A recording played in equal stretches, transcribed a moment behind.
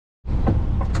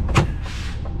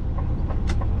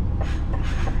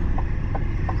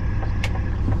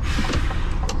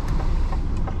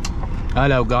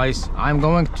Hello guys, I'm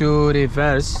going to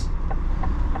reverse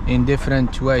in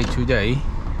different way today.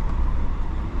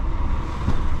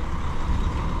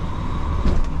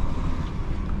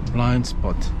 Blind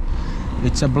spot.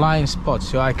 It's a blind spot,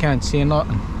 so I can't see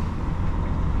nothing.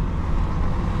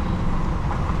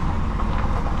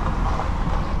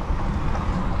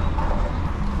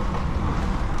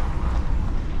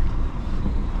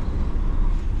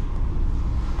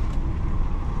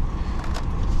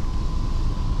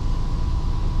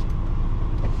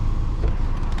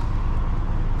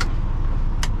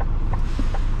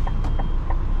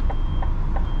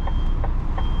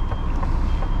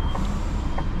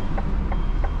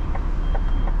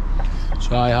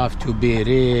 So I have to be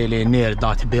really near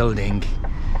that building.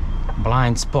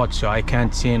 Blind spot, so I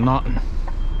can't see nothing.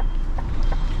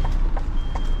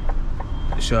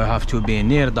 So I have to be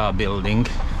near that building.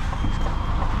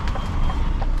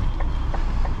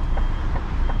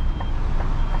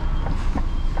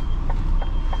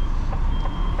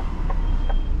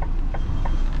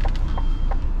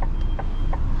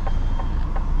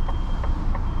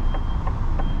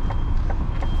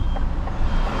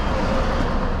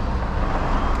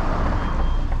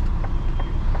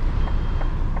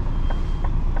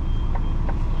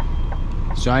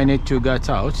 So I need to get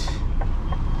out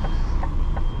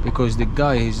because the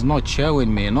guy is not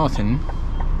showing me nothing.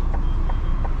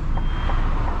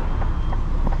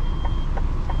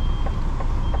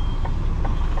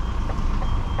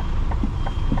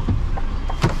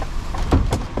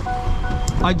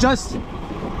 I just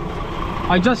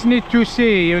need to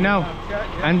see, you know,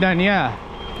 and then yeah.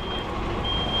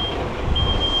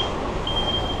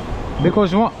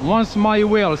 Because once my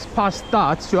wheels pass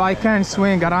that, so I can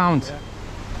swing around.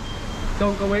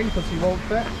 Don't go in because you won't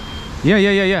fit.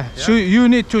 Yeah. So you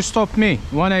need to stop me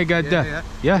when I get there.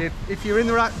 Yeah. If you're in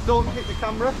the right, don't hit the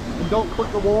camera and don't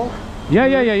click the wall. Yeah.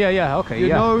 Okay.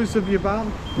 Your nose of your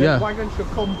van. Yeah. The wagon should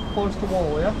come close to the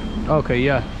wall. Yeah. Okay.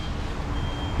 Yeah.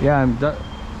 I'm that.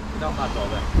 Not that door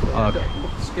there. Yeah, Okay.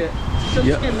 Should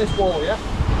skim this wall. Yeah.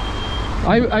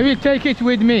 I will take it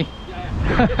with me.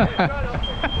 Yeah.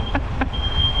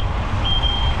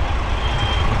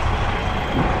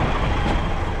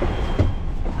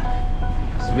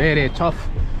 It's very tough.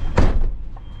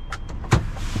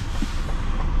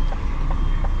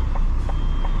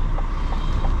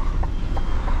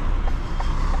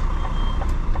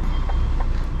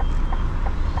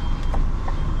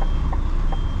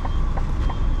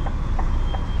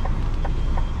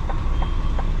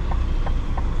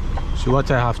 So what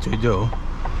I have to do,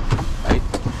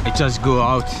 I just go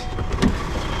out.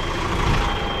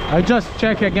 I just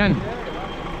check again.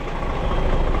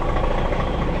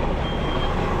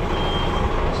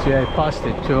 See, I passed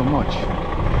it too much.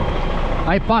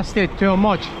 I passed it too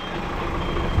much.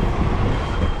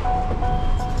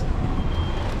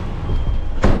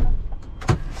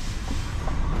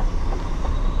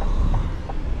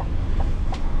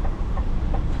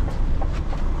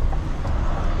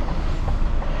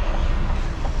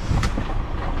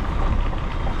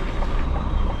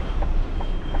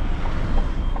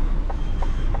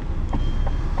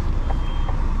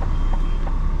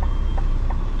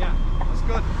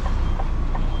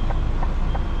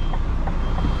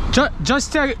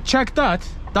 Just check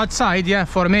that side, yeah,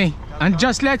 for me, and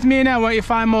just let me know if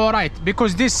I'm all right,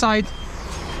 because this side.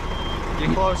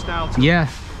 You're close now. To yeah.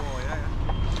 The wall,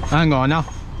 yeah. Hang on now.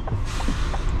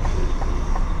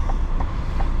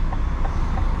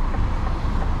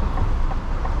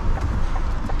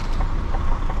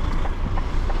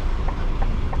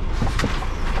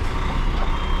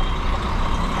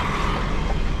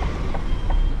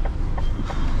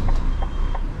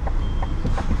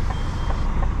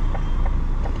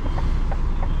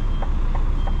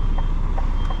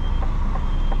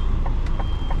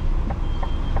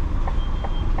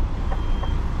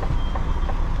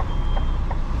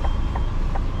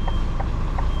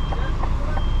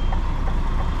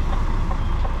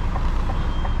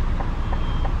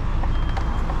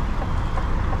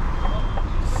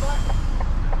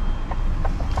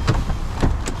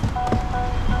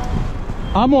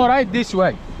 I'm all right this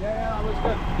way. Yeah, that looks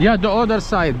good. Yeah, the other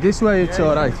side. This way it's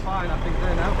all right. Fine, I think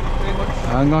there now. Pretty much.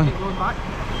 Hang on. Keep going back.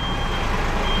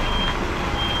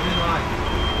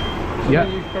 Right. So Yeah.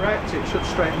 when you correct, it should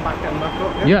straighten back and back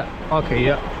up. Yeah. Okay.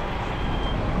 Yeah.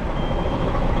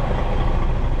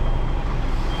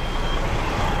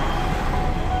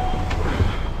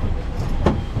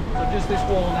 So just this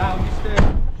wall now. You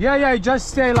stay. Yeah. Just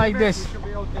stay like this. You should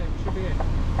be okay. You should be in.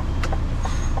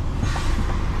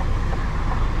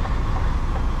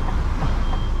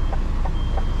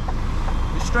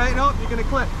 Straighten up, you're going to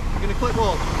clip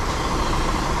wall.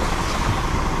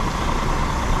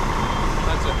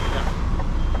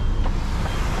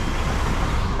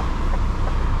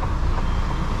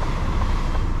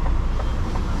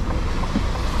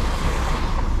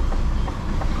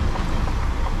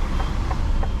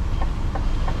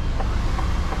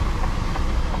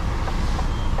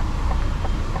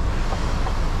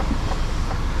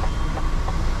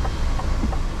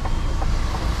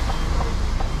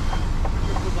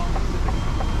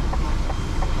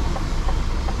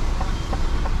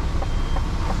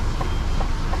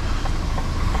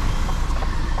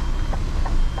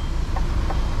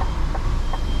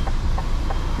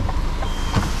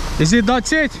 Is it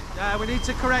that's it? Yeah, we need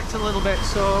to correct a little bit,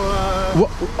 so...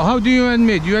 How do you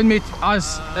admit? You admit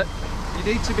as... you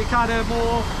need to be kind of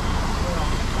more...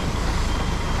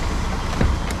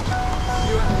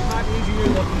 It might be easier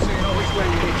looking so you know which way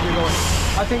you need to be going.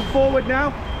 I think forward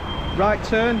now, right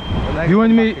turn, and then you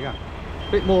want me... a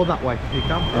bit more that way if you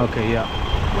can. Okay, yeah.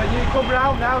 When you come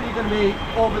round now, you're going to be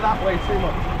over that way too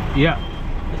much. Yeah.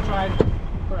 Just try and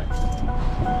correct.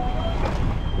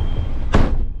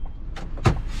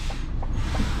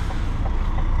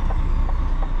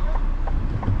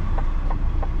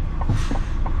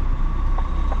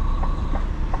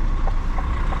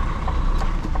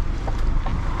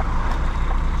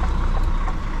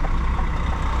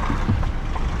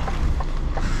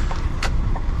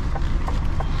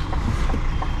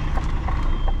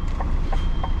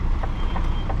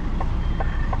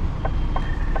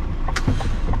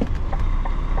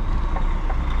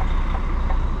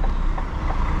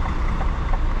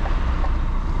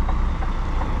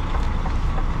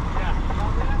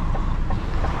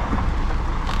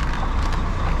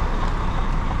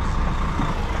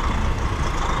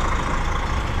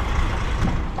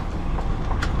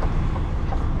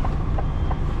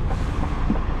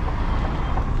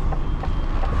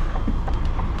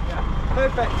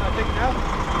 Perfect, I think now.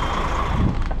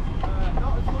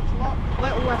 Not as much lock,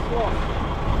 little less lock.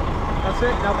 That's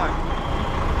it, now back.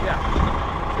 Yeah,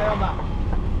 stay on that.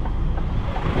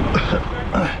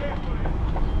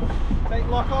 Take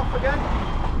lock off again.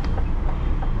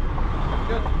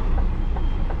 Good.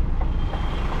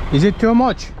 Is it too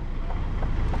much?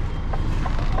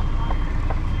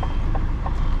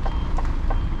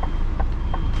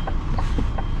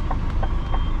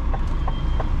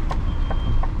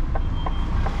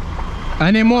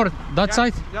 Any more that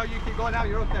side? No, you keep going now,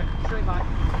 you're okay. Straight back.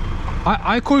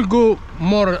 I could go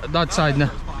more that side now.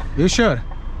 You sure?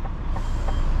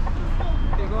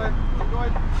 Keep going, keep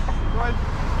going, keep going.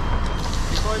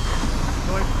 Keep going, keep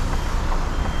going.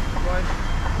 Keep going.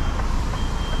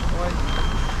 Keep going.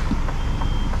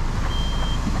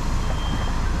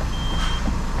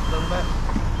 A little bit.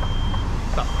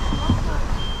 Stop.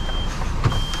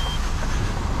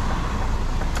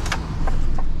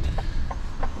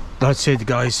 That's it,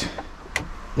 guys.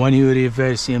 When you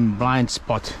reverse in blind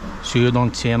spot, so you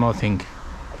don't see nothing.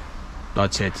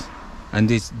 That's it. And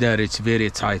this there, it's very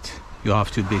tight. You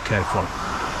have to be careful.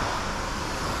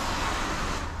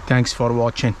 Thanks for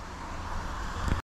watching.